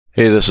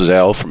Hey, this is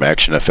Al from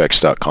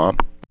ActionFX.com.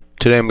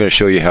 Today I'm going to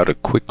show you how to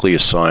quickly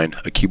assign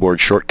a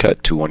keyboard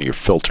shortcut to one of your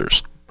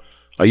filters.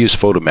 I use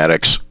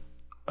Photomatix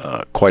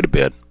quite a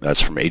bit.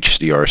 That's from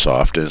HDR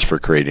Soft, and it's for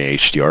creating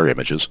HDR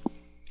images.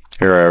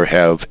 Here I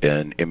have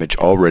an image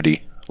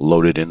already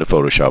loaded into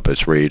Photoshop.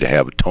 It's ready to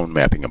have a tone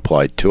mapping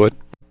applied to it,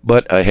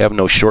 but I have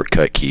no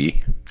shortcut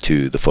key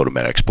to the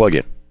Photomatix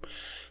plugin.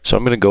 So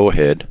I'm going to go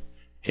ahead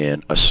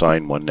and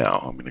assign one now.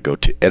 I'm going to go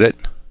to Edit,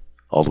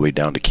 all the way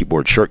down to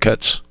Keyboard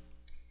Shortcuts.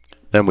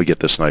 Then we get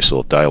this nice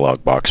little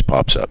dialog box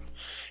pops up.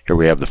 Here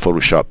we have the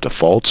Photoshop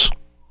defaults.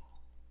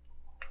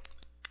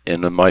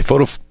 And my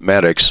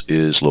Photomatix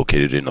is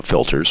located in the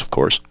filters, of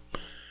course.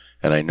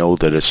 And I know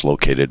that it's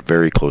located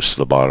very close to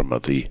the bottom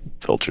of the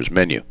filters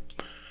menu.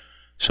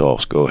 So I'll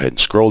go ahead and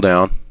scroll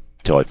down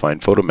until I find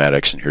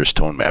Photomatix, and here's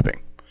tone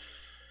mapping.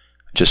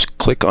 Just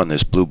click on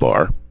this blue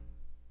bar.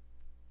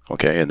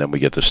 Okay, and then we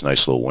get this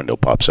nice little window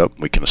pops up.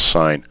 We can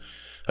assign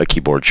a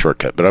keyboard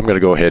shortcut. But I'm going to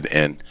go ahead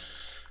and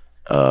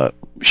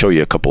show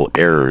you a couple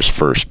errors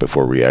first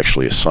before we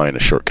actually assign a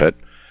shortcut.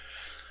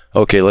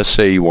 Okay, let's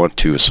say you want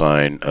to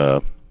assign,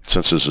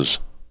 since this is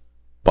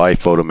by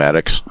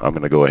Photomatix, I'm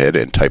going to go ahead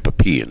and type a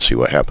P and see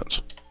what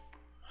happens.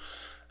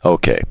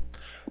 Okay,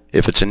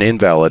 if it's an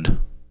invalid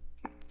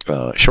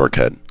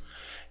shortcut,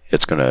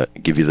 it's going to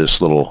give you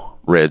this little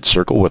red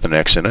circle with an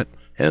X in it,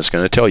 and it's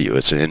going to tell you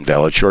it's an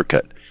invalid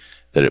shortcut,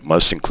 that it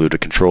must include a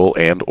Control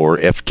and or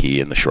F key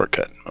in the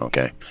shortcut.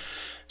 Okay,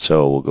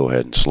 so we'll go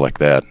ahead and select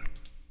that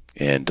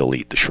and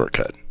delete the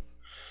shortcut.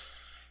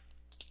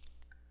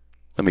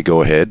 Let me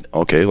go ahead.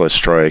 Okay, let's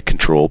try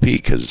Control P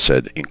because it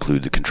said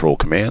include the control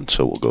command,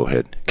 so we'll go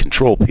ahead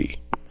Control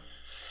P.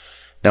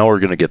 Now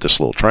we're going to get this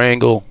little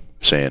triangle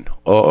saying,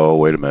 uh-oh,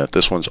 wait a minute,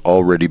 this one's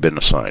already been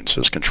assigned. It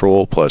says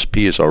Control plus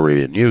P is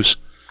already in use.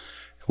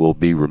 It will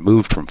be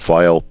removed from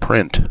file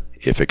print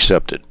if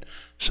accepted.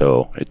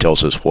 So it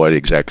tells us what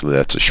exactly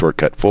that's a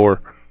shortcut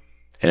for,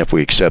 and if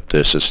we accept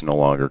this, it's no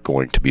longer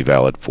going to be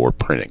valid for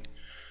printing.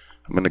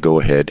 I'm going to go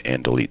ahead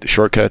and delete the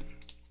shortcut.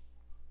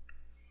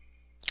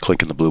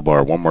 Click in the blue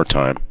bar one more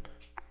time.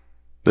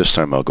 This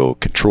time I'll go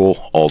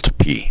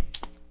Control-Alt-P.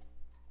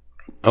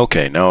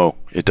 Okay, now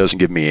it doesn't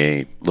give me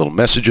any little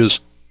messages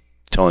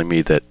telling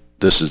me that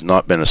this has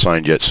not been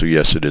assigned yet, so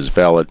yes, it is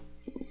valid.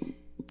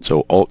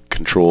 So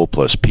Alt-Control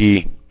plus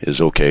P is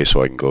okay,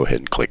 so I can go ahead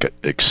and click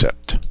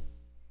Accept.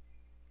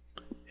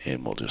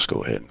 And we'll just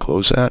go ahead and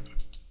close that.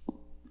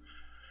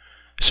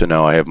 So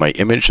now I have my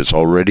image that's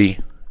all ready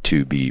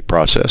to be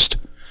processed.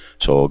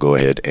 So I'll go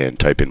ahead and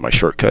type in my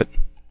shortcut,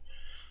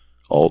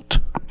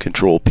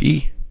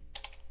 Alt-Control-P,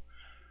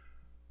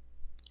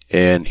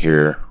 and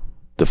here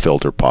the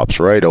filter pops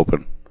right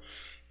open,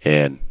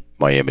 and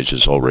my image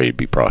is all ready to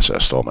be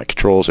processed. All my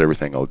controls,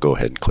 everything, I'll go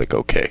ahead and click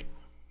OK.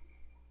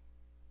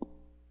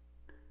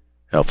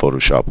 Now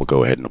Photoshop will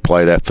go ahead and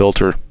apply that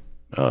filter,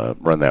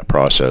 run that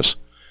process,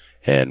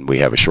 and we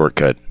have a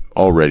shortcut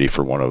all ready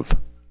for one of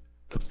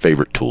the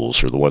favorite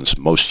tools, or the ones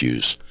most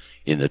used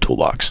in the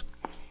toolbox.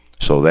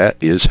 So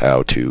that is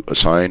how to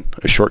assign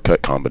a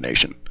shortcut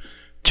combination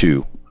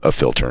to a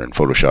filter in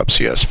Photoshop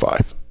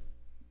CS5.